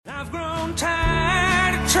I'm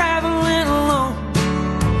tired of traveling alone.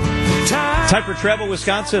 Time for Travel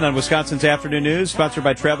Wisconsin on Wisconsin's Afternoon News, sponsored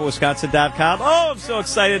by TravelWisconsin.com. Oh, I'm so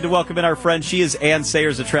excited to welcome in our friend. She is Ann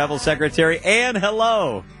Sayers, the Travel Secretary. Ann,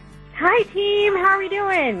 hello. Hi, team. How are we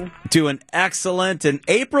doing? Doing excellent. And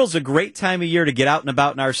April's a great time of year to get out and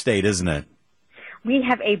about in our state, isn't it? We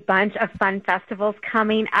have a bunch of fun festivals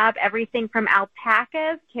coming up, everything from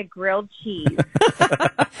alpacas to grilled cheese.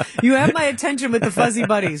 You have my attention with the fuzzy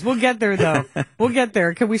buddies. We'll get there, though. We'll get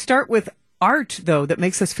there. Can we start with art, though, that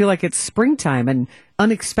makes us feel like it's springtime and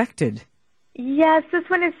unexpected? Yes, this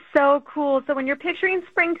one is so cool. So when you're picturing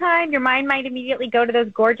springtime, your mind might immediately go to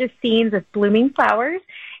those gorgeous scenes of blooming flowers.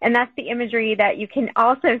 And that's the imagery that you can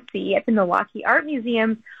also see at the Milwaukee Art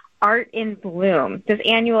Museum's Art in Bloom. This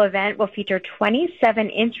annual event will feature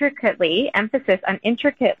 27 emphasis on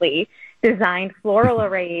intricately designed floral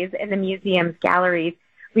arrays in the museum's galleries.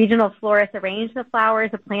 Regional florists arrange the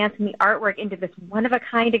flowers, the plants, and the artwork into this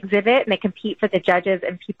one-of-a-kind exhibit, and they compete for the judges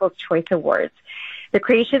and People's Choice Awards. The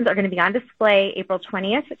creations are going to be on display April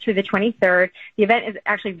 20th through the 23rd. The event is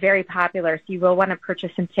actually very popular, so you will want to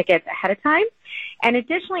purchase some tickets ahead of time. And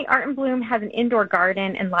additionally, Art in Bloom has an indoor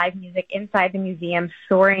garden and live music inside the museum's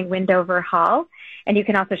soaring Windover Hall. And you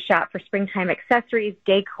can also shop for springtime accessories,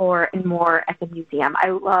 decor, and more at the museum.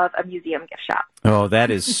 I love a museum gift shop. Oh,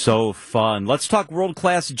 that is so fun. Let's talk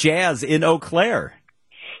world-class jazz in Eau Claire.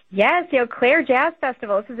 Yes, the Eau Claire Jazz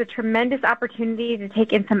Festival. This is a tremendous opportunity to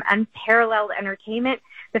take in some unparalleled entertainment.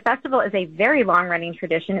 The festival is a very long-running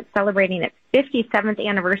tradition. It's celebrating its 57th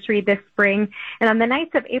anniversary this spring. And on the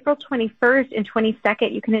nights of April 21st and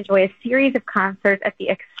 22nd, you can enjoy a series of concerts at the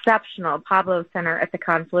exceptional Pablo Center at the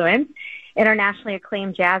Confluence. Internationally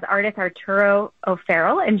acclaimed jazz artists Arturo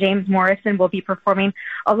O'Farrell and James Morrison will be performing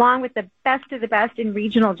along with the best of the best in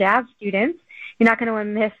regional jazz students. You're not going to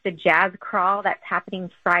miss the Jazz Crawl that's happening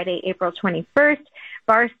Friday, April 21st.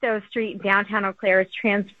 Barstow Street in downtown Eau Claire is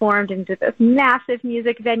transformed into this massive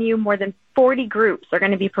music venue. More than 40 groups are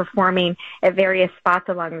going to be performing at various spots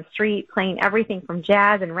along the street, playing everything from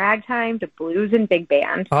jazz and ragtime to blues and big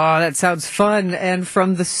band. Oh, that sounds fun. And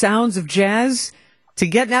from the sounds of jazz to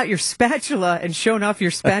getting out your spatula and showing off your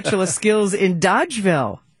spatula skills in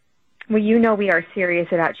Dodgeville. Well, you know we are serious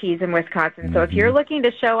about cheese in Wisconsin. So if you're looking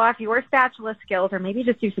to show off your spatula skills or maybe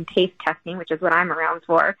just do some taste testing, which is what I'm around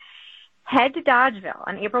for, head to Dodgeville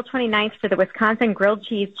on April 29th for the Wisconsin Grilled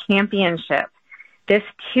Cheese Championship. This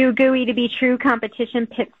too gooey to be true competition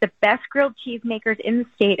pits the best grilled cheese makers in the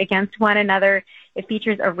state against one another. It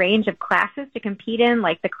features a range of classes to compete in,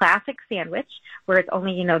 like the classic sandwich, where it's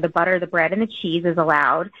only, the butter, the bread, and the cheese is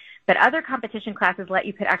allowed. But other competition classes let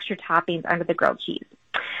you put extra toppings under the grilled cheese.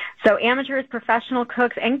 So amateurs, professional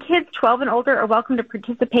cooks, and kids 12 and older are welcome to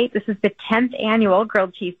participate. This is the 10th annual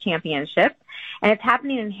Grilled Cheese Championship, and it's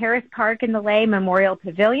happening in Harris Park in the Lay Memorial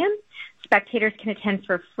Pavilion. Spectators can attend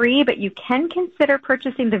for free, but you can consider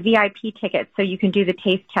purchasing the VIP tickets so you can do the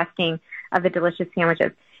taste testing of the delicious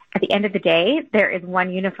sandwiches. At the end of the day, there is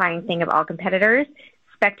one unifying thing of all competitors,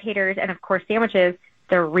 spectators, and of course sandwiches.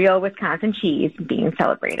 The real Wisconsin cheese being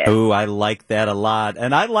celebrated. Ooh, I like that a lot.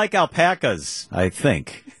 And I like alpacas, I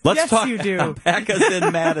think. Let's talk you do. Alpacas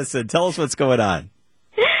in Madison. Tell us what's going on.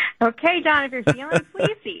 Okay, John, if you're feeling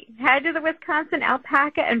fleecy, head to the Wisconsin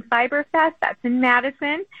Alpaca and Fiber Fest. That's in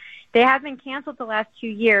Madison. They have been canceled the last 2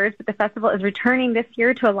 years, but the festival is returning this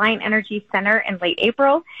year to Alliant Energy Center in late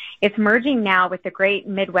April. It's merging now with the Great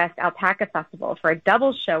Midwest Alpaca Festival for a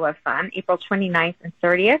double show of fun, April 29th and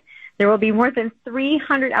 30th. There will be more than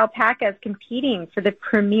 300 alpacas competing for the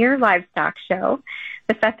premier livestock show.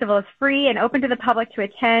 The festival is free and open to the public to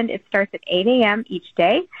attend. It starts at 8 a.m. each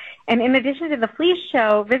day. And in addition to the fleece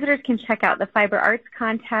show, visitors can check out the fiber arts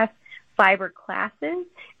contest, fiber classes,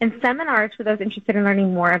 and seminars for those interested in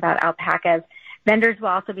learning more about alpacas. Vendors will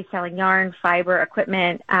also be selling yarn, fiber,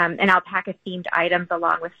 equipment, and alpaca-themed items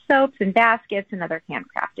along with soaps and baskets and other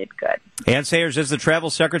handcrafted goods. Ann Sayers is the Travel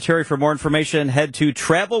Secretary. For more information, head to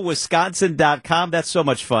TravelWisconsin.com. That's so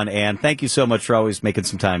much fun, Ann. Thank you so much for always making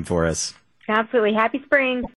some time for us. Absolutely. Happy spring.